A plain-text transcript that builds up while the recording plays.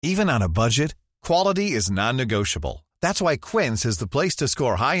Even on a budget, quality is non-negotiable. That's why Quince is the place to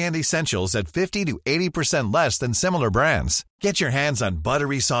score high-end essentials at 50 to 80% less than similar brands. Get your hands on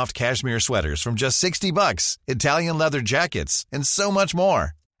buttery soft cashmere sweaters from just $60, Italian leather jackets, and so much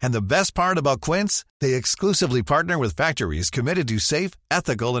more. And the best part about Quince, they exclusively partner with factories committed to safe,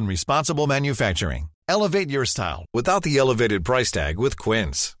 ethical, and responsible manufacturing. Elevate your style without the elevated price tag with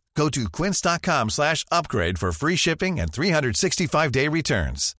Quince. Go to quince.com/upgrade for free shipping and 365-day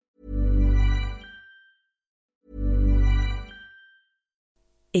returns.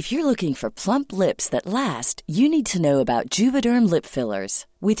 If you're looking for plump lips that last, you need to know about Juvederm lip fillers.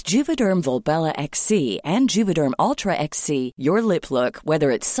 With Juvederm Volbella XC and Juvederm Ultra XC, your lip look, whether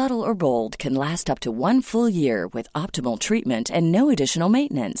it's subtle or bold, can last up to 1 full year with optimal treatment and no additional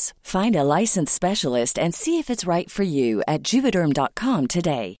maintenance. Find a licensed specialist and see if it's right for you at Juvederm.com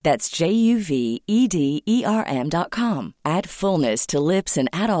today. That's JUVEDERM.com. Add fullness to lips in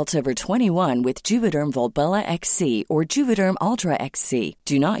adults over 21 with Juvederm Volbella XC or Juvederm Ultra XC.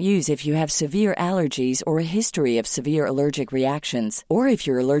 Do not use if you have severe allergies or a history of severe allergic reactions, or if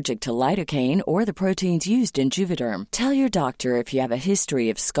you're allergic to lidocaine or the proteins used in Juvederm. Tell your doctor if you have a history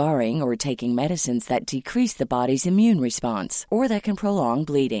of scarring or taking medicines that decrease the body's immune response or that can prolong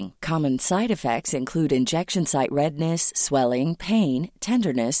bleeding. Common side effects include injection site redness, swelling, pain,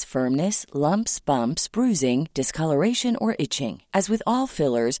 tenderness, firmness, lumps, bumps, bruising, discoloration, or itching. As with all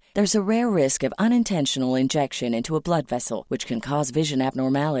fillers, there's a rare risk of unintentional injection into a blood vessel, which can cause vision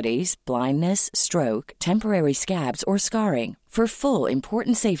abnormalities, blindness, stroke, temporary scabs, or scarring. For full,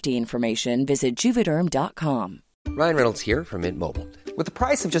 important safety information, visit Juvederm.com. Ryan Reynolds here from Mint Mobile. With the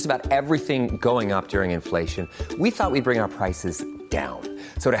price of just about everything going up during inflation, we thought we'd bring our prices down.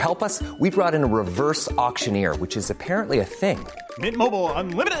 So to help us, we brought in a reverse auctioneer, which is apparently a thing. Mint Mobile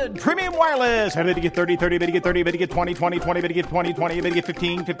Unlimited Premium Wireless. How to get 30, 30, bit to get 30, bit to get 20, 20, 20, bit to get 20, 20, bit to get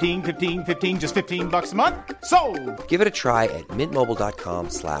 15, 15, 15, 15, just $15 a month? Sold! Give it a try at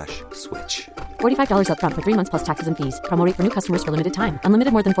mintmobile.com/switch. $45 up front for 3 months plus taxes and fees. Promo rate for new customers for limited time.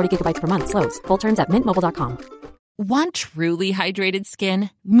 Unlimited more than 40 gigabytes per month. Slows full terms at mintmobile.com. Want truly hydrated skin?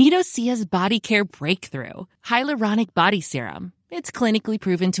 Meet Osea's Body Care Breakthrough Hyaluronic Body Serum. It's clinically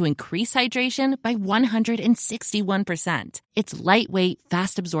proven to increase hydration by 161%. It's lightweight,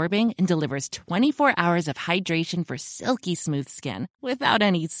 fast-absorbing, and delivers 24 hours of hydration for silky smooth skin without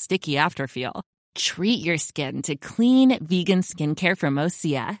any sticky afterfeel. Treat your skin to clean, vegan skincare from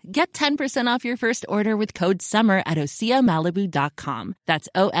Osea. Get 10% off your first order with code SUMMER at OseaMalibu.com. That's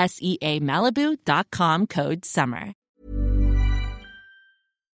OSEA Malibu.com, code SUMMER.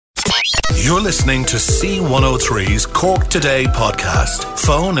 You're listening to C103's Cork Today podcast.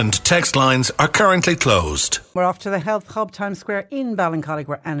 Phone and text lines are currently closed. We're off to the Health Hub Times Square in Ballincollig,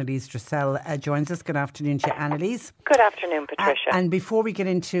 where Anneliese joins us. Good afternoon to you, Anneliese. Good afternoon, Patricia. And before we get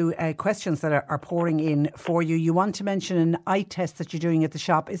into questions that are pouring in for you, you want to mention an eye test that you're doing at the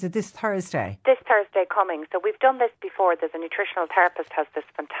shop. Is it this Thursday? This Thursday coming. So we've done this before. There's a nutritional therapist has this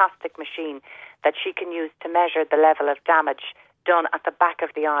fantastic machine that she can use to measure the level of damage done at the back of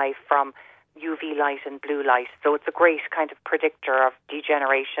the eye from UV light and blue light. So it's a great kind of predictor of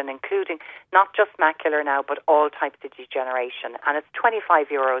degeneration, including not just macular now, but all types of degeneration. And it's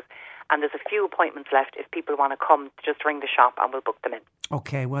 €25, and there's a few appointments left. If people want to come, just ring the shop and we'll book them in.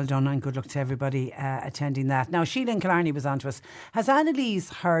 Okay, well done, and good luck to everybody attending that. Now, Sheila Killarney was on to us. Has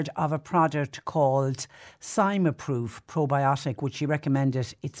Anneliese heard of a product called Symaproof probiotic, which she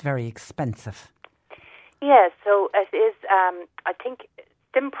recommended? It's very expensive. Yes, so it is, I think,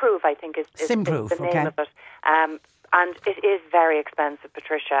 Simproof, I think, is the name of it. And it is very expensive,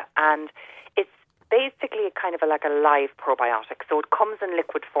 Patricia, and it's basically kind of like a live probiotic. So it comes in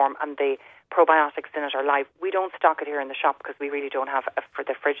liquid form, and the probiotics in it are live. We don't stock it here in the shop because we really don't have for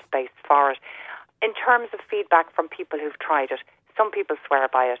the fridge space for it. In terms of feedback from people who've tried it, some people swear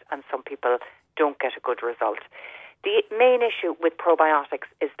by it and some people don't get a good result. The main issue with probiotics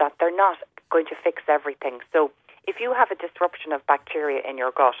is that they're not going to fix everything. So if you have a disruption of bacteria in your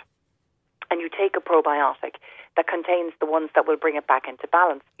gut and you take a probiotic that contains the ones that will bring it back into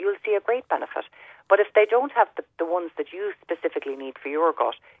balance, you'll see a great benefit. But if they don't have the ones that you specifically need for your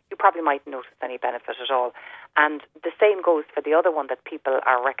gut, you probably mightn't notice any benefit at all. And the same goes for the other one that people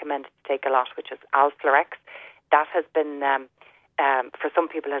are recommended to take a lot, which is Alflorex. That has been, for some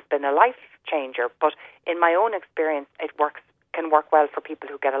people, has been a life changer. But in my own experience, it can work well for people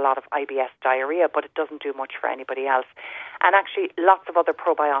who get a lot of IBS diarrhea, but it doesn't do much for anybody else. And actually, lots of other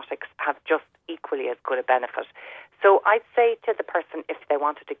probiotics have just equally as good a benefit. So I'd say to the person, if they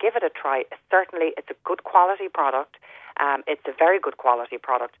wanted to give it a try, certainly it's a good quality product. It's a very good quality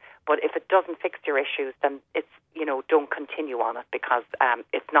product. But if it doesn't fix your issues, then it's don't continue on it because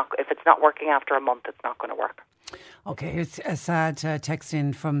if it's not working after a month, it's not going to work. Okay, it's a sad text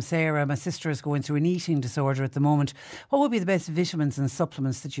in from Sarah. My sister is going through an eating disorder at the moment. What would be the best vitamins and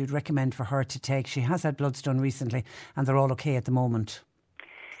supplements that you'd recommend for her to take? She has had bloods done recently and they're all okay at the moment.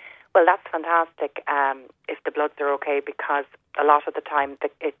 Well, that's fantastic if the bloods are okay, because a lot of the time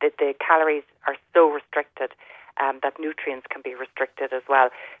the calories are so restricted that nutrients can be restricted as well.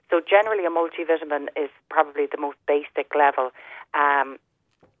 So generally a multivitamin is probably the most basic level.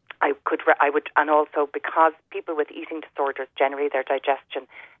 And also because people with eating disorders, generally their digestion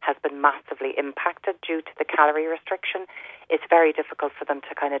has been massively impacted due to the calorie restriction. It's very difficult for them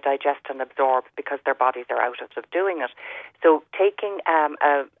to kind of digest and absorb because their bodies are out of doing it. So taking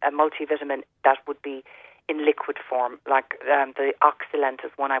a multivitamin that would be in liquid form, like the Oxylent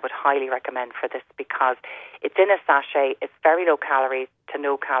is one I would highly recommend for this, because it's in a sachet, it's very low calories to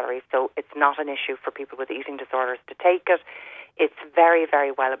no calories, so it's not an issue for people with eating disorders to take it. It's very,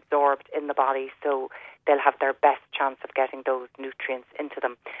 very well absorbed in the body, so they'll have their best chance of getting those nutrients into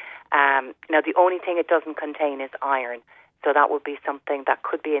them. Now, the only thing it doesn't contain is iron, so that would be something that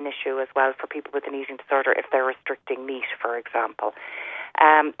could be an issue as well for people with an eating disorder if they're restricting meat, for example.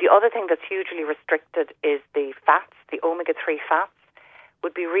 The other thing that's hugely restricted is the fats. The omega-3 fats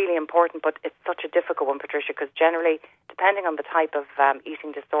would be really important, but it's such a difficult one, Patricia, because generally, depending on the type of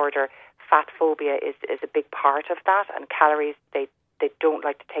eating disorder, fat phobia is a big part of that, and calories, they don't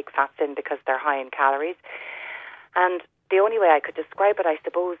like to take fats in because they're high in calories. And the only way I could describe it, I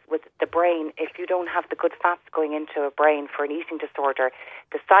suppose, with the brain, if you don't have the good fats going into a brain for an eating disorder,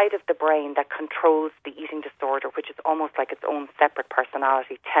 the side of the brain that controls the eating disorder, which is almost like its own separate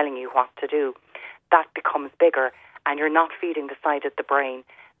personality telling you what to do, that becomes bigger, and you're not feeding the side of the brain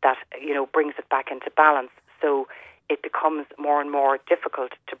that, brings it back into balance. So it becomes more and more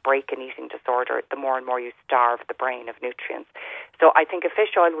difficult to break an eating disorder the more and more you starve the brain of nutrients. So I think a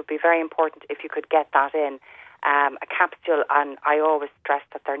fish oil would be very important if you could get that in. A capsule, and I always stress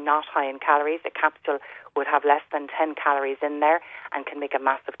that they're not high in calories. A capsule would have less than 10 calories in there and can make a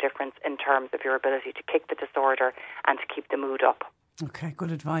massive difference in terms of your ability to kick the disorder and to keep the mood up. Okay,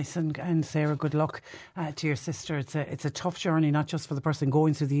 good advice, and Sarah, good luck to your sister. It's a tough journey, not just for the person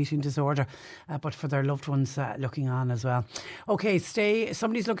going through the eating disorder, but for their loved ones looking on as well. Okay,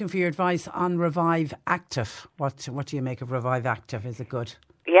 somebody's looking for your advice on Revive Active. What do you make of Revive Active? Is it good?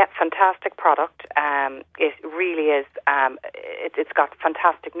 Yeah, fantastic product. It really is. It's got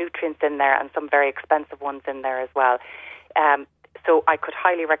fantastic nutrients in there and some very expensive ones in there as well. So I could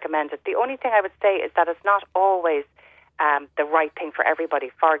highly recommend it. The only thing I would say is that it's not always the right thing for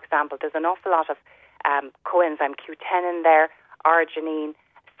everybody. For example, there's an awful lot of coenzyme Q10 in there, arginine,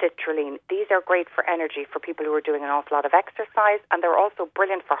 citrulline. These are great for energy for people who are doing an awful lot of exercise, and they're also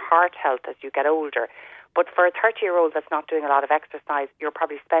brilliant for heart health as you get older. But for a 30-year-old that's not doing a lot of exercise, you're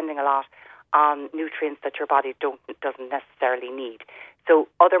probably spending a lot on nutrients that your body doesn't necessarily need. So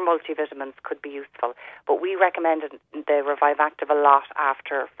other multivitamins could be useful. But we recommended the Revive Active a lot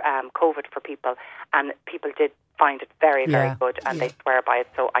after COVID for people, and people did find it very, very good, and they swear by it,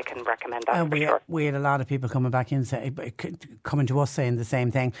 so I can recommend that for sure. We had a lot of people coming back in, coming to us saying the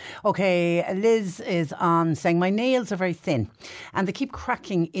same thing. Okay, Liz is on saying, my nails are very thin and they keep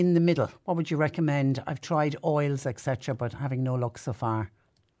cracking in the middle. What would you recommend? I've tried oils, etc., but having no luck so far.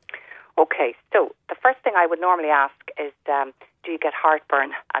 Okay, so the first thing I would normally ask is, do you get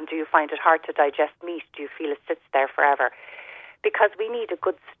heartburn, and do you find it hard to digest meat? Do you feel it sits there forever? Because we need a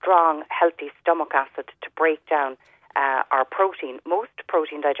good, strong, healthy stomach acid to break down our protein. Most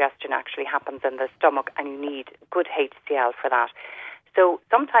protein digestion actually happens in the stomach, and you need good HCl for that. So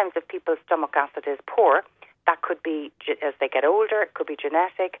sometimes if people's stomach acid is poor, that could be as they get older, it could be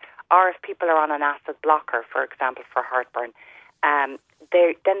genetic, or if people are on an acid blocker, for example, for heartburn,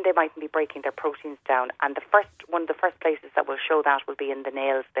 then they mightn't be breaking their proteins down. And one of the first places that will show that will be in the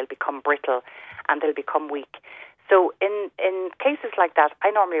nails. They'll become brittle and they'll become weak. So in cases like that,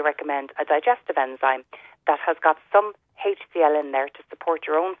 I normally recommend a digestive enzyme that has got some HCl in there to support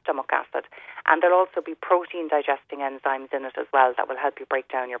your own stomach acid. And there'll also be protein digesting enzymes in it as well that will help you break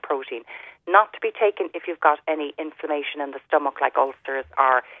down your protein. Not to be taken if you've got any inflammation in the stomach like ulcers,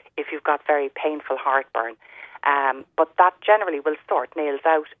 or if you've got very painful heartburn. But that generally will sort nails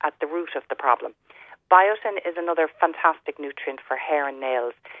out at the root of the problem. Biotin is another fantastic nutrient for hair and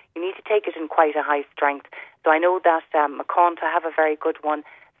nails. You need to take it in quite a high strength. So I know that Macanta have a very good one.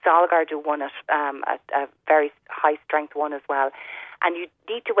 Solgar do one at a very high strength one as well. And you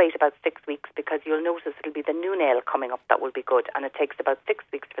need to wait about 6 weeks, because you'll notice it'll be the new nail coming up that will be good. And it takes about 6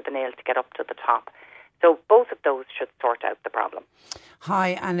 weeks for the nail to get up to the top. So both of those should sort out the problem.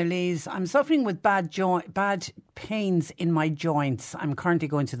 Hi, Anneliese. I'm suffering with bad pains in my joints. I'm currently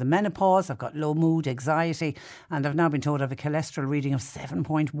going through the menopause. I've got low mood, anxiety, and I've now been told I have a cholesterol reading of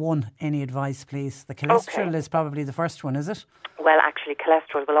 7.1. Any advice, please? The cholesterol is probably the first one, is it? Well, actually,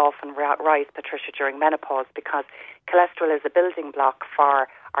 cholesterol will often rise, Patricia, during menopause because cholesterol is a building block for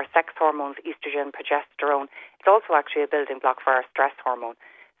our sex hormones, estrogen, progesterone. It's also actually a building block for our stress hormone.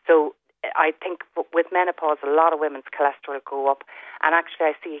 So I think with menopause, a lot of women's cholesterol go up. And actually,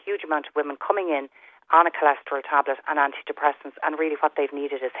 I see a huge amount of women coming in on a cholesterol tablet and antidepressants, and really what they've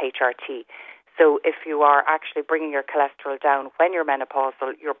needed is HRT. So if you are actually bringing your cholesterol down when you're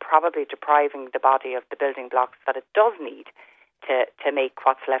menopausal, you're probably depriving the body of the building blocks that it does need to make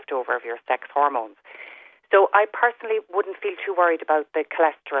what's left over of your sex hormones. So I personally wouldn't feel too worried about the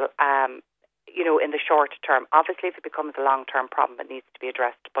cholesterol, in the short term. Obviously, if it becomes a long-term problem, it needs to be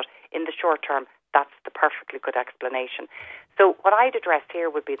addressed. But in the short term, that's the perfectly good explanation. So what I'd address here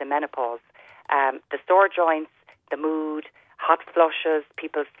would be the menopause, the sore joints, the mood, hot flushes,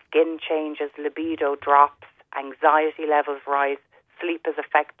 people's skin changes, libido drops, anxiety levels rise, sleep is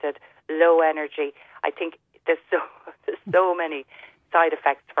affected, low energy. I think there's so many side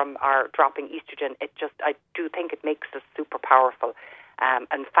effects from our dropping estrogen. I do think it makes us super powerful.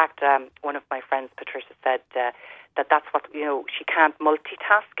 In fact, one of my friends, Patricia, said that's what, she can't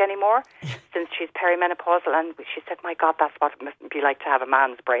multitask anymore since she's perimenopausal. And she said, my God, that's what it must be like to have a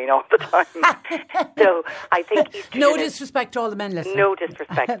man's brain all the time. So I think estrogen no disrespect to all the men listening. No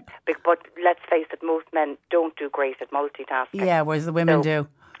disrespect. But let's face it, most men don't do great at multitasking. Yeah, whereas the women do.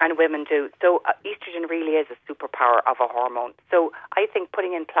 And women do. So estrogen really is a superpower of a hormone. So I think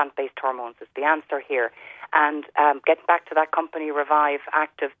putting in plant-based hormones is the answer here. And getting back to that company, Revive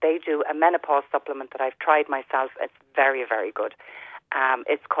Active, they do a menopause supplement that I've tried myself. It's very, very good.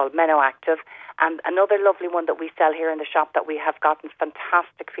 It's called MenoActive. And another lovely one that we sell here in the shop that we have gotten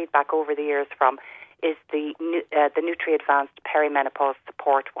fantastic feedback over the years from is the Nutri-Advanced Perimenopause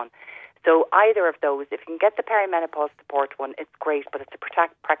Support one. So either of those, if you can get the perimenopause support one, it's great, but it's a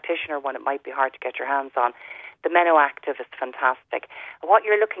practitioner one, it might be hard to get your hands on. The MenoActive is fantastic. What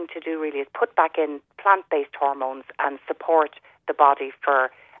you're looking to do really is put back in plant-based hormones and support the body for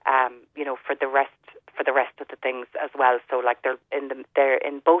the rest of the things as well. So like they're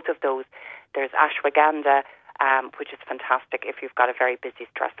in both of those. There's ashwagandha, which is fantastic if you've got a very busy,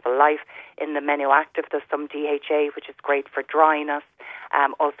 stressful life. In the MenoActive, there's some DHA, which is great for dryness,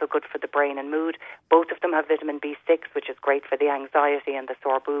 also good for the brain and mood. Both of them have vitamin B6, which is great for the anxiety and the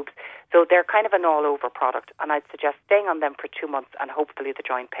sore boobs. So they're kind of an all-over product, and I'd suggest staying on them for 2 months, and hopefully the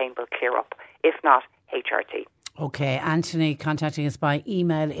joint pain will clear up. If not, HRT. Okay, Anthony contacting us by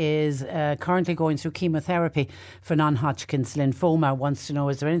email is currently going through chemotherapy for non-Hodgkin's lymphoma. Wants to know,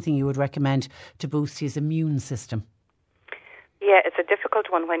 is there anything you would recommend to boost his immune system? Yeah, it's a difficult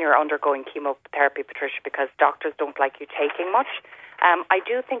one when you're undergoing chemotherapy, Patricia, because doctors don't like you taking much. I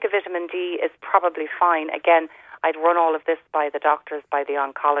do think a vitamin D is probably fine. Again, I'd run all of this by the doctors, by the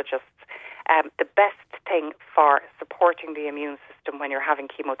oncologists. The best thing for supporting the immune system when you're having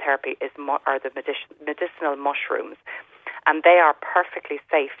chemotherapy are the medicinal mushrooms. And they are perfectly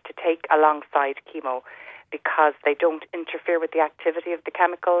safe to take alongside chemo because they don't interfere with the activity of the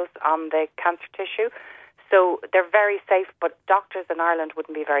chemicals on the cancer tissue. So they're very safe, but doctors in Ireland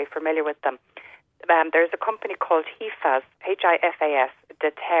wouldn't be very familiar with them. There's a company called HIFAS, H-I-F-A-S,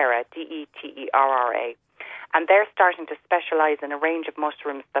 Deterra, D-E-T-E-R-R-A. And they're starting to specialise in a range of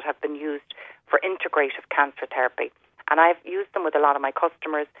mushrooms that have been used for integrative cancer therapy. And I've used them with a lot of my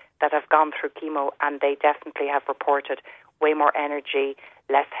customers that have gone through chemo, and they definitely have reported way more energy,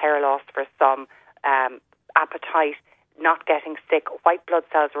 less hair loss for some, appetite, not getting sick, white blood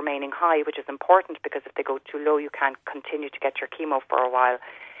cells remaining high, which is important because if they go too low, you can't continue to get your chemo for a while.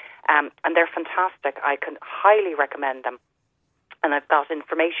 And they're fantastic. I can highly recommend them. And I've got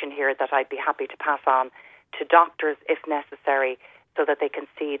information here that I'd be happy to pass on to doctors if necessary, so that they can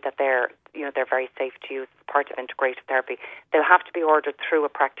see that they're very safe to use as part of integrative therapy. They'll have to be ordered through a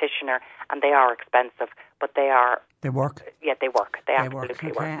practitioner, and they are expensive, but they work. Yeah, they work. They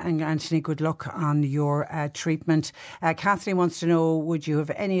absolutely work. And Anthony, good luck on your treatment. Kathleen wants to know, would you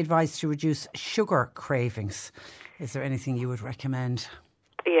have any advice to reduce sugar cravings? Is there anything you would recommend?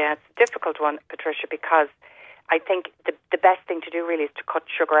 Yeah, it's a difficult one, Patricia, because I think the best thing to do really is to cut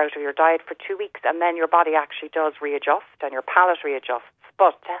sugar out of your diet for 2 weeks, and then your body actually does readjust and your palate readjusts.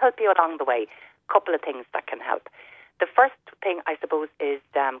 But to help you along the way, a couple of things that can help. The first thing, I suppose, is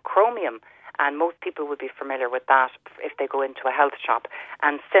chromium, and most people would be familiar with that if they go into a health shop,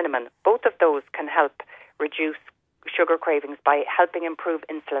 and cinnamon. Both of those can help reduce sugar cravings by helping improve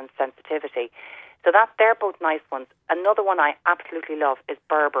insulin sensitivity. So they're both nice ones. Another one I absolutely love is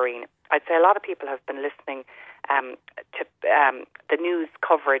berberine. I'd say a lot of people have been listening to the news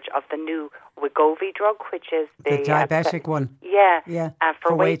coverage of the new Wegovy drug, which is the diabetic one. Yeah.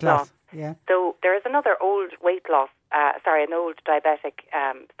 For weight loss. Yeah. So there is another old an old diabetic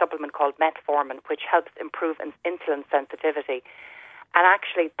supplement called metformin, which helps improve insulin sensitivity. And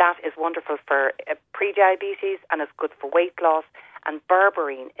actually, that is wonderful for pre-diabetes and is good for weight loss. And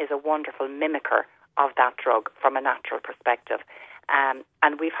berberine is a wonderful mimicker of that drug from a natural perspective.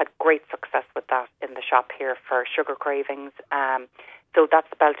 And we've had great success with that in the shop here for sugar cravings. So that's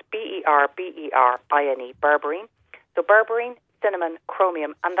spelled BERBERINE, berberine. So berberine, cinnamon,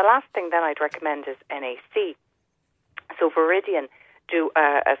 chromium. And the last thing then I'd recommend is NAC. So Viridian do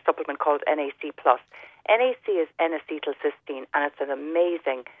a supplement called NAC+. NAC is N-acetylcysteine, and it's an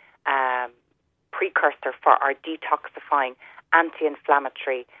amazing precursor for our detoxifying,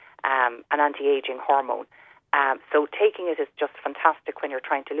 anti-inflammatory and anti-aging hormone. So taking it is just fantastic when you're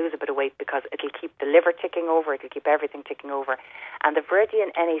trying to lose a bit of weight because it'll keep the liver ticking over, it'll keep everything ticking over. And the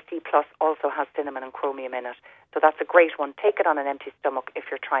Viridian NAC Plus also has cinnamon and chromium in it. So that's a great one. Take it on an empty stomach if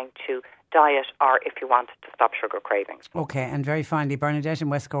you're trying to diet or if you want to stop sugar cravings. Okay, and very finally, Bernadette in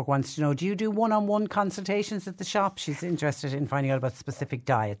West Cork wants to know, do you do one-on-one consultations at the shop? She's interested in finding out about specific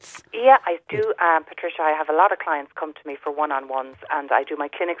diets. Yeah, I do, Patricia. I have a lot of clients come to me for one-on-ones, and I do my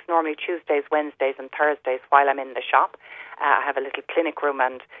clinics normally Tuesdays, Wednesdays and Thursdays while I'm in the shop. I have a little clinic room,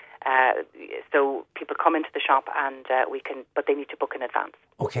 and so people come into the shop and but they need to book in advance.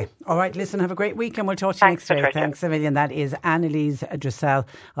 Okay. All right, listen, have a great week and we'll talk to you next day. Thanks a million. That is Anneliese Dressel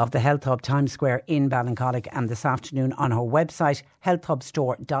of the Health Hub Times Square in Ballincollig, and this afternoon on her website,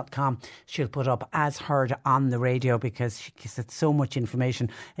 healthhubstore.com, she'll put up as heard on the radio because she gives it so much information.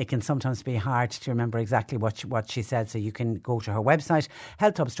 It can sometimes be hard to remember exactly what she said, so you can go to her website,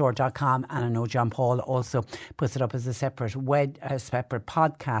 healthhubstore.com, and I know John Paul also puts it up as a separate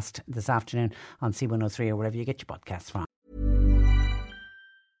podcast this afternoon on C103 or wherever you get your podcasts from.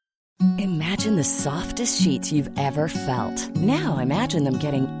 Imagine the softest sheets you've ever felt. Now imagine them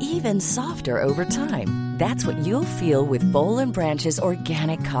getting even softer over time. That's what you'll feel with Boll & Branch's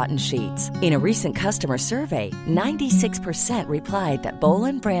organic cotton sheets. In a recent customer survey, 96% replied that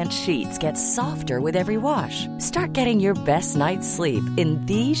Boll & Branch sheets get softer with every wash. Start getting your best night's sleep in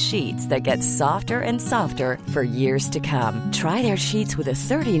these sheets that get softer and softer for years to come. Try their sheets with a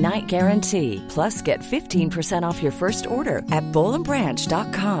 30-night guarantee. Plus, get 15% off your first order at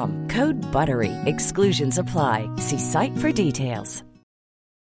bollandbranch.com. Code BUTTERY. Exclusions apply. See site for details.